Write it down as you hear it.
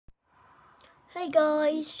Hey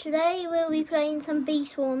guys, today we'll be playing some Bee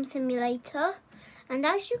Swarm Simulator, and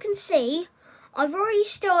as you can see, I've already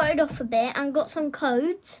started off a bit and got some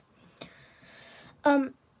codes.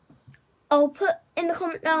 I'll put in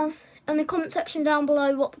the comment section down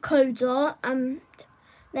below what the codes are, and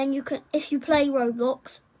then you can, if you play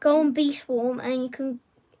Roblox, go on Bee Swarm and you can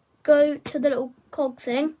go to the little cog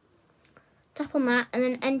thing, tap on that, and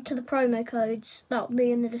then enter the promo codes. That'll be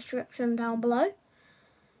in the description down below.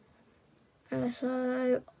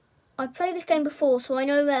 So I played this game before, so I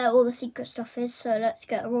know where all the secret stuff is. So let's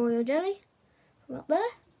get a royal jelly from up there.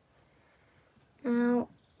 Now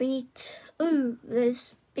we need.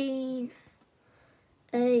 There's been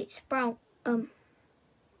a sprout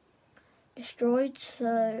destroyed,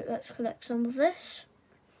 so let's collect some of this.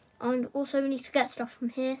 And also we need to get stuff from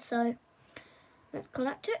here, so let's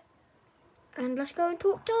collect it. And let's go and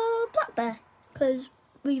talk to Black Bear, because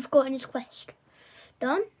we've gotten his quest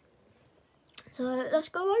done. So let's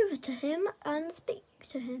go over to him and speak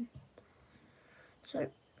to him. So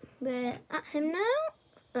we're at him now.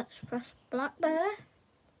 Let's press Black Bear.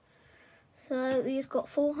 So we've got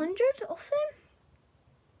 400 off him.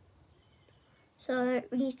 So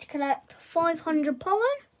we need to collect 500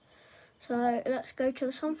 pollen. So let's go to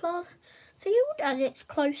the sunflower field as it's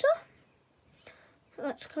closer.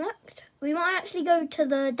 Let's collect. We might actually go to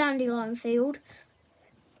the dandelion field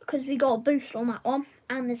because we got a boost on that one,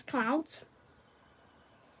 and there's clouds.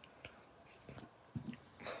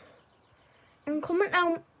 And comment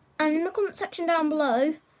down, and in the comment section down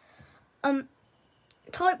below,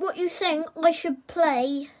 type what you think I should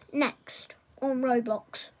play next on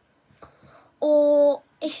Roblox. Or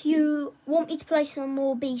if you want me to play some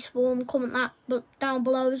more Bee Swarm, comment that down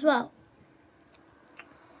below as well.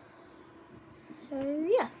 So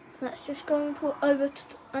yeah, let's just go and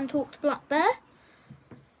talk to Black Bear.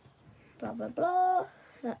 Blah blah blah.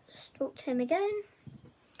 Let's talk to him again.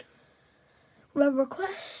 Red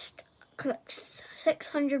request. Collects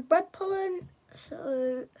 600 bread pollen,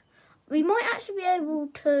 so we might actually be able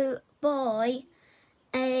to buy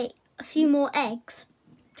a few more eggs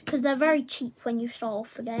because they're very cheap when you start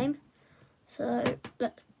off the game. So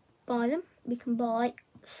let's buy them. We can buy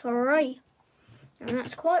 3, and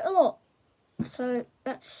that's quite a lot. So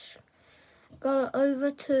let's go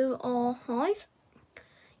over to our hive.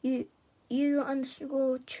 U_tube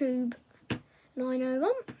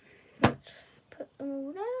 901. Let's put them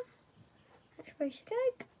all down. Basic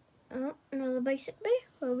egg, another basic bee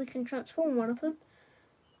where we can transform one of them,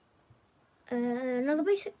 another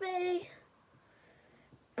basic bee,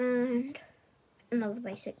 and another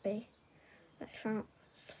basic bee. Let's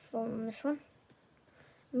transform this one.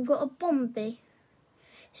 We've got a bomb bee.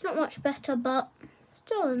 It's not much better, but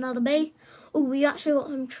still another bee. Oh, we actually got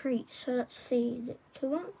some treats, so let's feed it to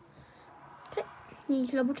one. Okay,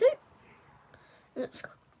 need level 2. Let's go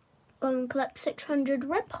and collect 600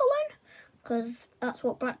 red pollen, because that's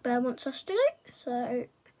what Black Bear wants us to do. So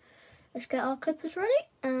let's get our clippers ready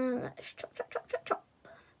and let's chop, chop, chop, chop, chop.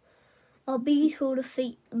 Our bees will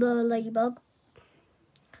defeat the ladybug,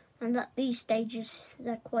 and at these stages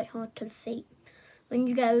they're quite hard to defeat. When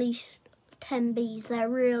you get at least 10 bees, they're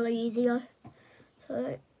really easy though.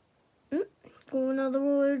 So go another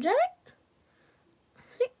royal jelly.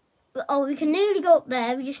 Oh, we can nearly go up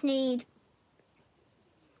there. We just need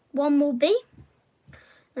one more bee.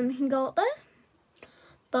 Then we can go up there.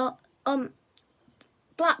 But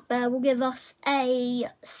Black Bear will give us a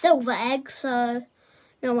silver egg, so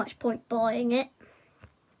not much point buying it.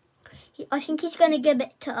 I think he's going to give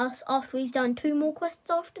it to us after we've done 2 more quests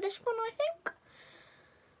after this one, I think.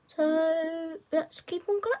 So let's keep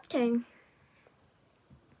on collecting.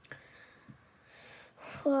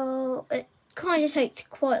 Well, it kind of takes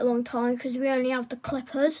quite a long time because we only have the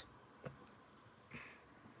clippers.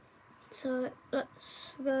 So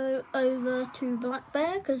let's go over to Black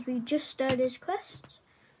Bear because we just started his quest.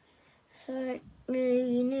 So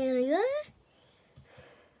nearly there.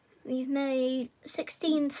 We've made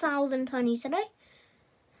 16,000 honey today.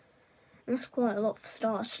 And that's quite a lot for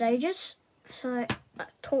starter stages. So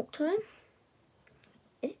let's talk to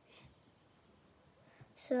him.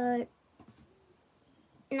 So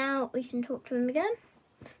now we can talk to him again.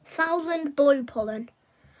 1,000 blue pollen.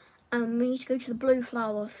 We need to go to the blue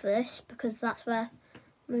flower for this because that's where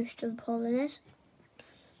most of the pollen is.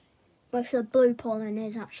 Most of the blue pollen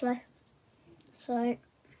is actually. So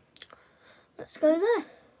let's go there.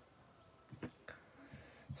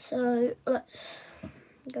 So let's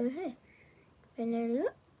go here. We're nearly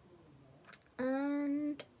there.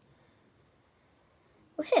 And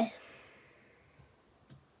we're here.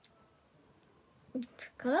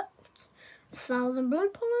 Collect 1,000 blue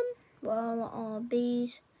pollen while our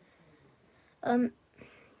bees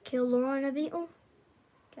kill the rhino beetle.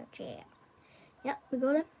 Gotcha. Yep, we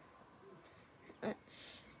got him. Let's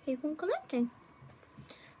keep on collecting.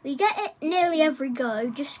 We get it nearly every go,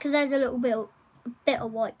 just because there's a bit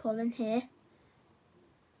of white pollen here.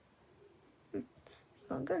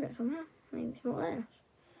 Can't get it somehow. Maybe it's not there.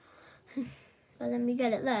 But then we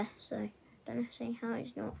get it there, so don't see how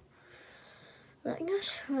it's not letting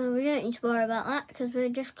us. Well, we don't need to worry about that because we're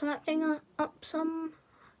just collecting up some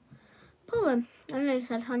pollen. I know it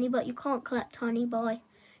said honey, but you can't collect honey by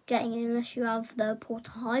getting it unless you have the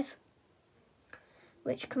porter hive,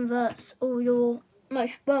 which converts all your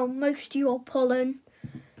most of your pollen,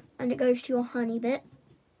 and it goes to your honey bit.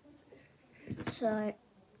 So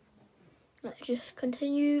let's just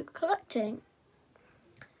continue collecting.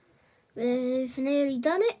 We've nearly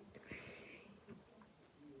done it.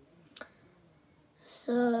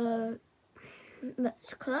 So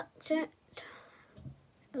let's collect it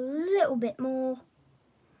a little bit more.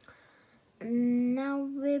 And now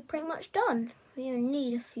we're pretty much done. We only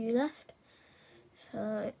need a few left.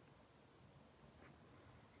 So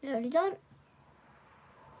nearly done.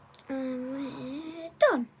 And we're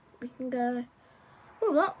done. We can go.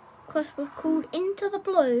 Oh, that quest was called Into the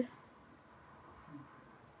Blue.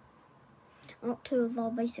 Two of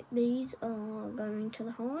our basic bees are going to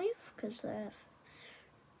the hive because they're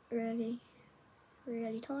really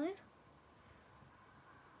tired.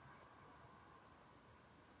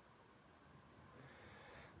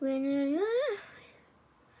 We're nearly there.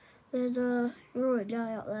 There's a royal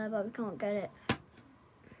jelly up there, but we can't get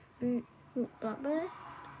it. Blackbird.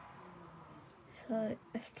 So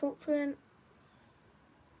let's talk to him.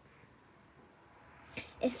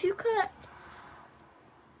 If you collect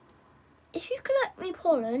me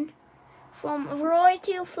pollen from a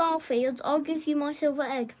variety of flower fields, I'll give you my silver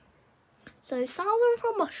egg. So 1,000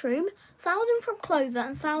 from mushroom, 1,000 from clover,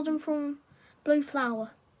 and 1,000 from blue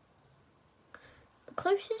flower. The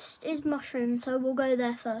closest is mushroom, so we'll go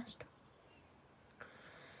there first.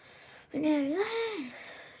 We're nearly there.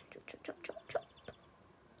 Chop, chop, chop, chop.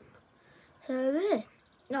 So there.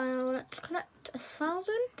 Now let's collect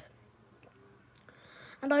 1,000.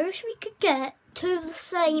 And I wish we could get 2 of the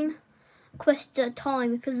same quest at a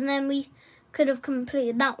time, because then we could have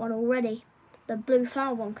completed that one already, the blue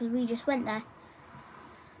flower one, because we just went there.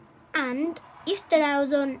 And yesterday I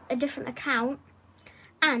was on a different account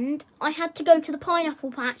and I had to go to the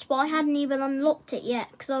pineapple patch, but I hadn't even unlocked it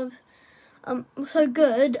yet because I was so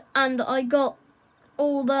good, and I got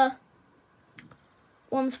all the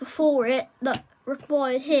ones before it that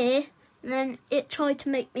required here, and then it tried to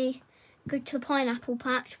make me go to the pineapple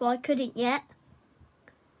patch, but I couldn't yet.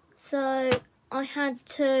 So I had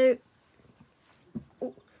to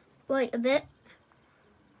wait a bit.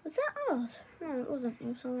 Was that ours? No, it wasn't. It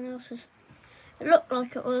was someone else's. It looked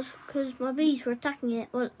like it was because my bees were attacking it.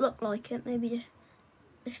 Well, it looked like it. Maybe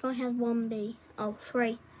this guy has 1 bee. Oh,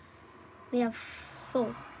 3. We have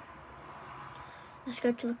 4. Let's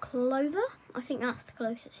go to the clover. I think that's the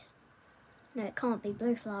closest. No, it can't be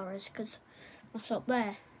blue flowers because that's up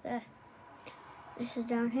there. There. This is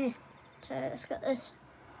down here. So let's get this.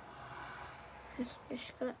 Let's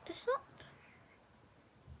just collect this up.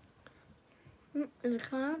 There's a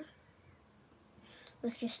cloud.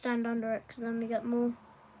 Let's just stand under it because then we get more.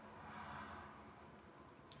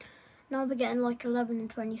 Now we're getting like 11 and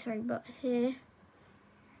 23, but here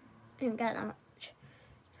we don't get that much.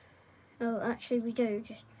 Oh, actually we do.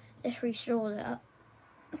 Just this restores it up.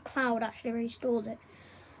 The cloud actually restores it.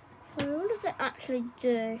 So what does it actually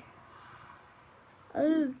do?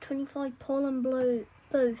 Oh, 25 pollen blue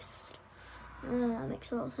boost. That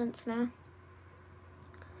makes a lot of sense now.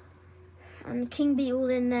 And the king beetle's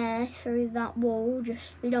in there through that wall.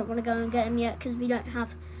 Just we don't want to go and get him yet because we don't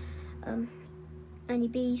have any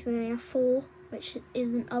bees. We only have 4, which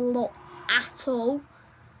isn't a lot at all.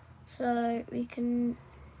 So we can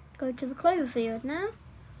go to the clover field now.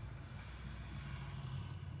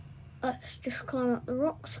 Let's just climb up the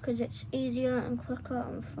rocks because it's easier and quicker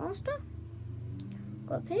and faster.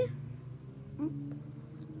 Go up here.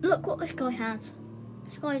 Look what this guy has.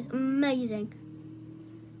 This guy is amazing.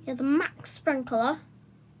 He has a max sprinkler.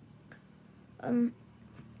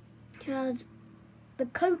 He has the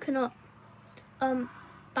coconut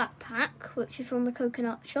backpack, which is from the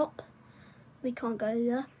coconut shop. We can't go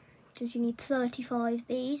there because you need 35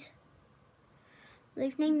 bees.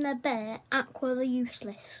 They've named their bear Aqua the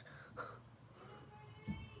Useless.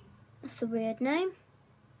 That's a weird name.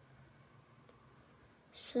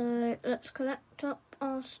 So let's collect up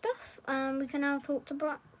our stuff and we can now talk to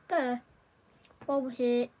Black Bear. While we're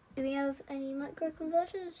here, do we have any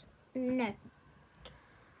microconverters? No.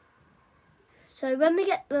 So when we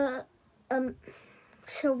get the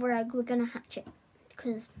silver egg, we're going to hatch it.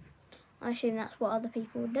 Because I assume that's what other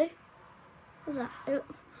people would do. What was that?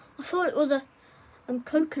 I thought it was a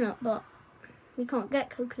coconut, but we can't get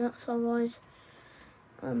coconuts, otherwise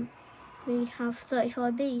we'd have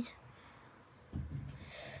 35 bees.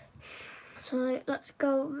 So let's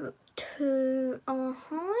go to our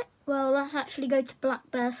hive. Well, let's actually go to Black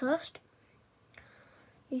Bear first.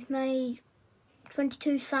 We've made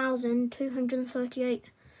 22,238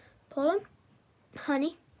 pollen,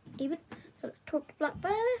 honey even. So let's talk to Black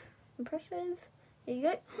Bear. Impressive. There you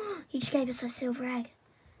go. He just gave us a silver egg.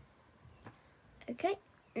 Okay.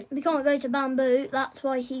 We can't go to Bamboo, that's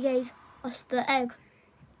why he gave us the egg.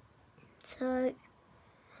 So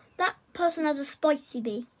that person has a spicy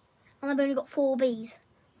bee, and I've only got 4 bees.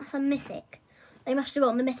 That's a mythic. They must have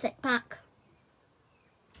gotten the mythic pack.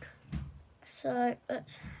 So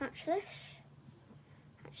let's hatch this.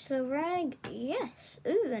 Hatch silver egg. Yes.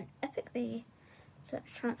 Ooh, an epic bee. So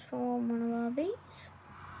let's transform one of our bees.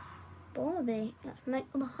 Bomber bee. Let's make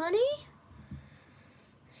them honey.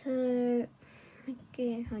 So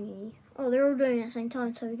again, honey. Oh, they're all doing it at the same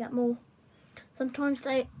time, so we get more. Sometimes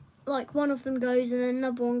they, like, one of them goes and then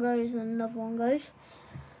another one goes and then another one goes.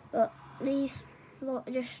 But these lot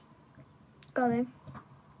are just going.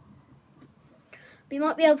 We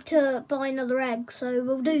might be able to buy another egg, so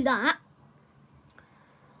we'll do that.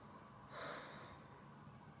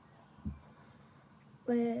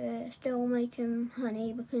 We're still making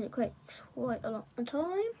honey because it takes quite a lot of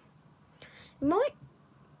time.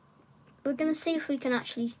 We're going to see if we can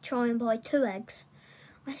actually try and buy 2 eggs.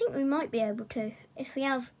 I think we might be able to if we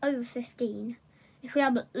have over 15. If we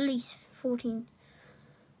have at least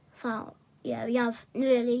 14,000. Yeah, we have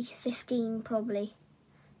nearly 15 probably.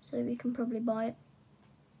 So we can probably buy it.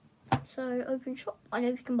 So open shop. I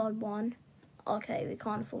know we can buy 1. Okay, we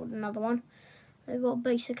can't afford another one. We've got a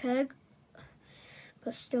basic egg,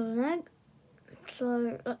 but still an egg.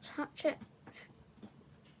 So let's hatch it.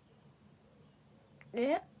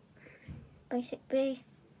 Yeah. Basic bee.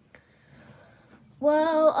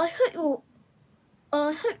 Well, I hope you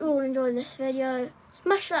all enjoyed this video.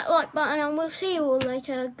 Smash that like button and we'll see you all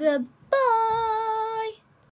later. Goodbye.